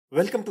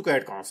Welcome to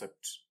CAD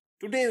Concepts.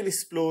 Today we'll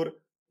explore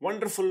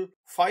wonderful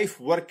 5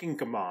 working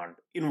command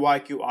in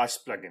YQArch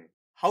Plugin.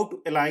 How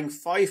to align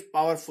 5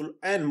 powerful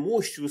and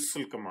most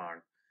useful command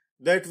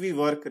that we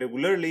work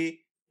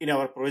regularly in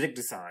our project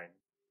design.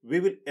 We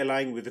will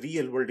align with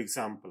real-world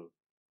example.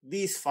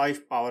 These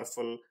 5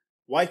 powerful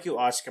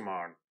YQArch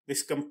command.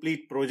 This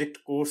complete project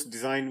course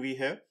design we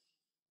have.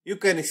 You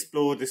can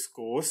explore this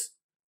course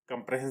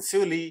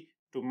comprehensively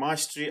to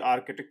mastery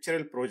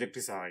architectural project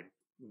design.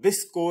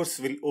 This course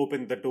will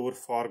open the door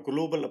for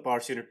global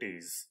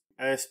opportunities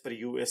as per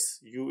US,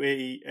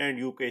 UAE and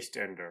UK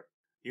standard.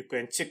 You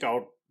can check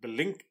out the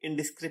link in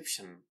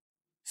description.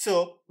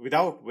 So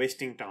without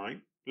wasting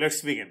time,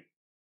 let's begin.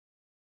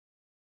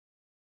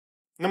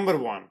 Number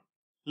 1.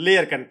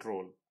 Layer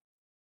control.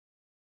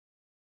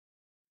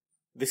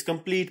 This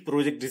complete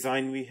project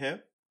design we have.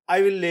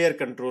 I will layer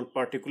control,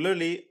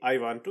 particularly I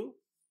want to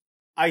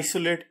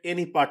isolate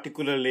any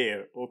particular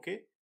layer.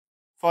 Okay.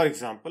 For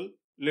example,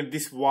 let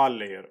this wall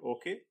layer,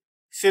 okay,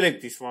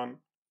 select this one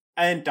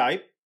and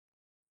type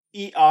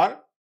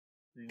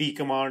ERD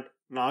command.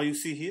 Now you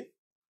see here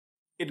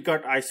it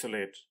got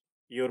isolate.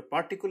 Your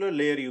particular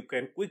layer you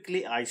can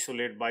quickly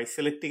isolate by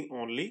selecting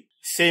only.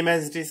 Same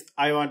as it is,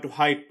 I want to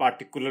hide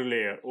particular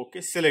layer,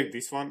 okay, select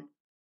this one.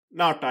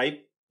 Now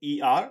type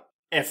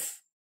ERF.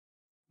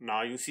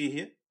 Now you see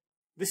here,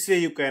 this way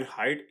you can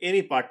hide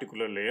any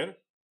particular layer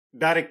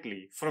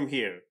directly from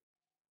here.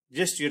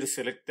 Just you have to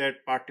select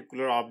that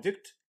particular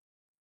object.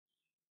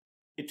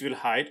 It will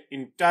hide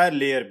entire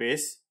layer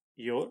base,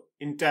 your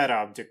entire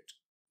object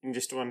in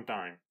just one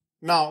time.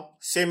 Now,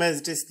 same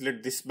as it is,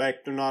 let this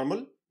back to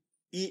normal.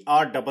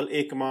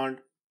 ERAA command,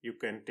 you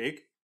can take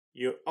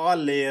your all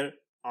layer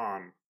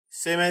on.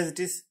 Same as it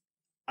is,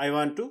 I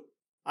want to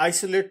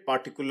isolate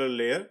particular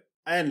layer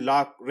and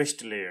lock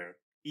rest layer.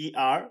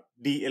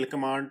 ERDL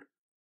command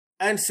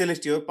and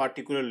select your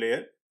particular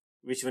layer,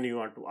 which one you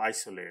want to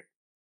isolate.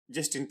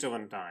 Just enter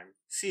one time.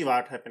 See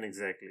what happened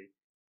exactly.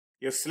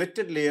 Your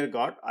selected layer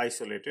got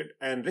isolated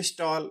and rest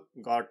all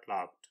got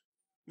locked.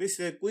 This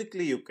way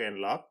quickly you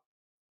can lock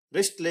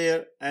rest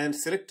layer and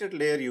selected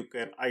layer you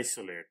can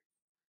isolate.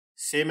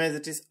 Same as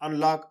it is,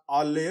 unlock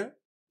all layer,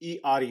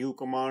 ERU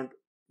command,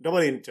 double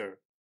enter.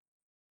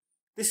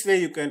 This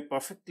way you can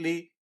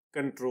perfectly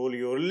control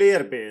your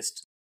layer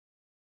based.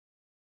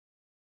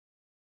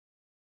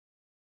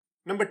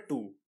 Number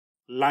 2.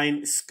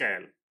 Line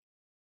scale.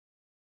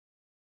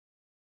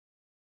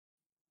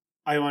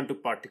 I want to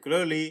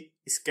particularly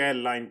scale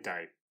line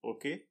type,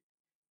 okay.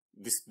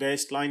 This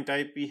dashed line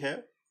type we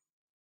have,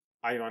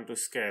 I want to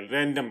scale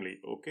randomly,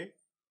 okay.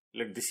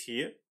 Let this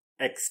here,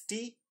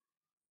 XT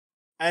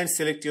and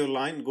select your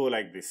line, go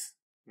like this.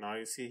 Now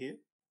you see here.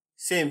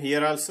 Same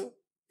here also,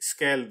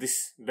 scale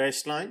this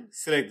dashed line,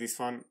 select this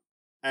one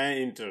and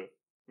enter.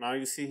 Now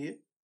you see here.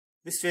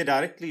 This way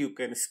directly you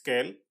can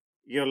scale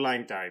your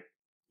line type.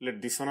 Let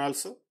this one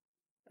also,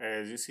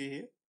 as you see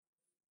here.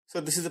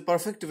 So this is the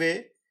perfect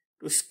way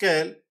to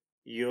scale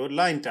your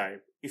line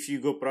type. If you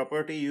go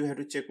property, you have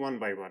to check one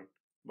by one.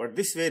 But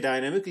this way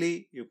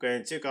dynamically you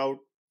can check out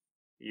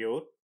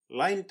your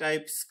line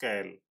type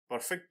scale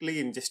perfectly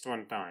in just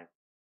one time.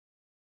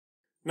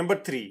 Number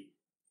 3.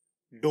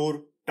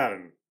 Door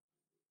turn.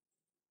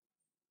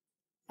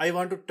 I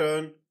want to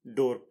turn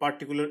door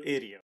particular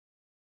area.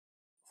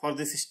 For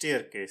this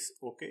staircase,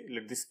 okay,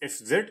 let this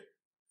FZ,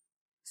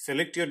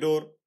 select your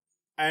door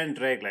and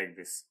drag like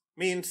this.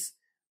 Means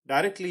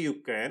directly you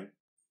can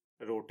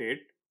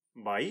rotate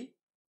by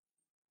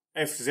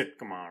FZ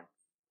command.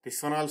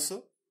 This one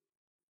also,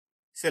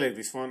 select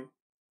this one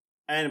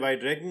and by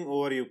dragging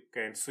over you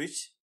can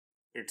switch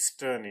its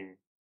turning.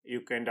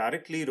 You can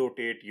directly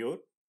rotate your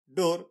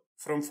door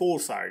from 4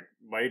 sides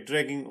by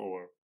dragging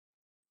over.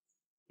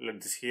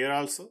 Let this here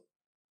also,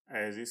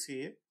 as you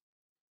see here.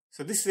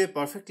 So this way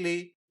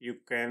perfectly you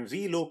can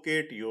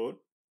relocate your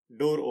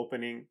door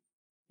opening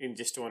in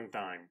just one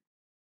time.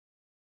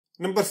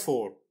 Number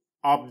 4.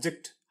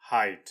 Object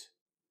height.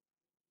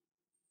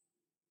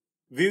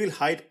 We will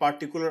hide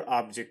particular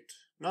object,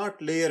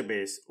 not layer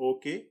base,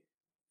 okay.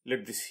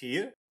 Let this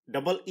here,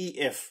 double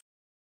EF.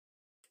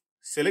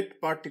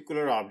 Select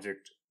particular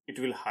object, it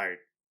will hide,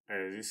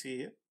 as you see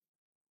here.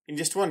 In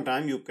just one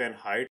time you can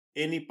hide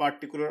any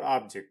particular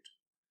object.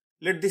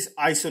 Let this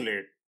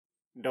isolate,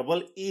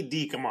 double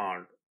ED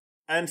command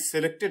and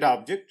selected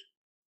object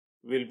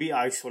will be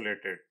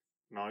isolated.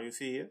 Now you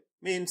see here,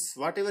 means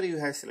whatever you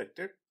have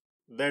selected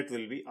that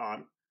will be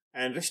on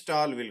and rest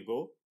all will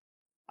go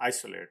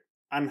isolate.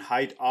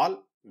 Unhide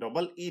all,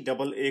 double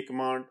EAA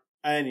command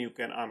and you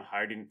can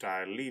unhide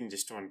entirely in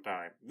just one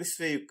time. This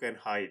way you can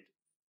hide.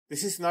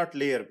 This is not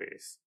layer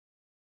base.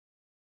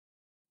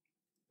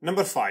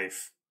 Number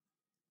 5.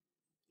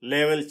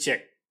 Level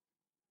check.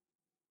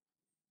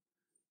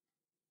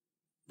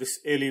 This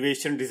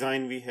elevation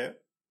design we have.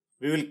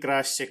 We will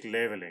cross check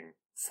leveling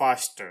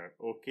faster,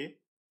 okay.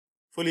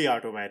 Fully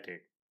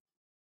automatic.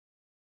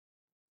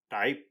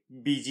 Type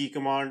BG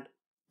command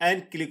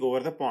and click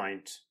over the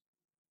point.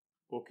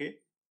 Okay,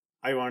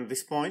 I want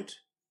this point.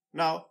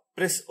 Now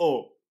press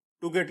O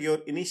to get your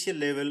initial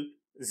level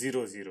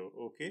 0 0.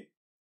 Okay,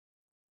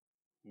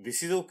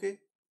 this is okay.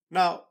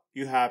 Now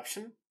you have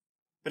option,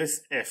 press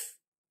F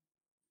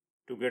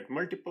to get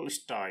multiple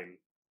style.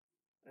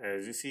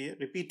 As you see here,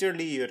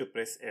 repeatedly you have to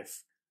press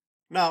F.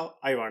 Now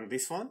I want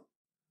this one.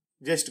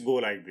 Just go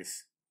like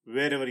this.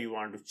 Wherever you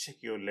want to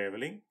check your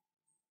leveling,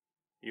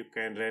 you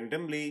can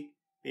randomly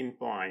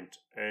pinpoint,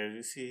 as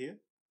you see here.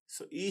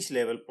 So each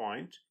level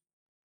point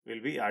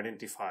will be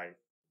identified.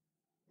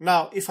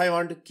 Now if I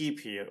want to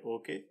keep here,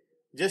 okay,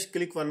 just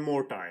click one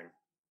more time.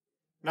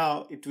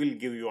 Now it will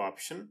give you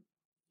option,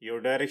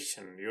 your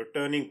direction, your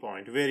turning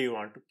point, where you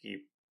want to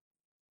keep.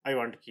 I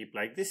want to keep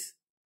like this.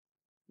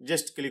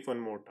 Just click one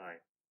more time.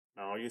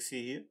 Now you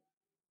see here.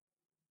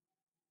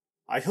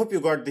 I hope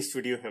you got this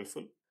video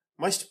helpful.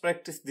 Must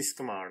practice this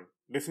command.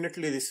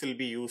 Definitely this will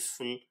be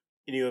useful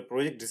in your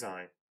project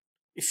design.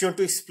 If you want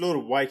to explore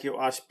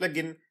YQArch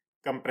Plugin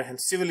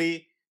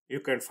comprehensively, you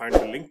can find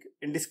the link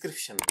in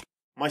description.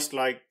 Must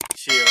like,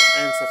 share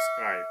and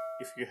subscribe.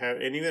 If you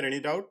have anywhere any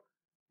doubt,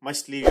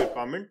 must leave your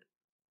comment.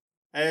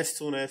 As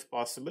soon as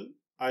possible,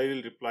 I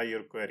will reply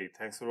your query.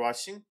 Thanks for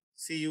watching.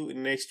 See you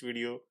in next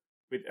video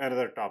with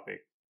another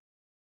topic.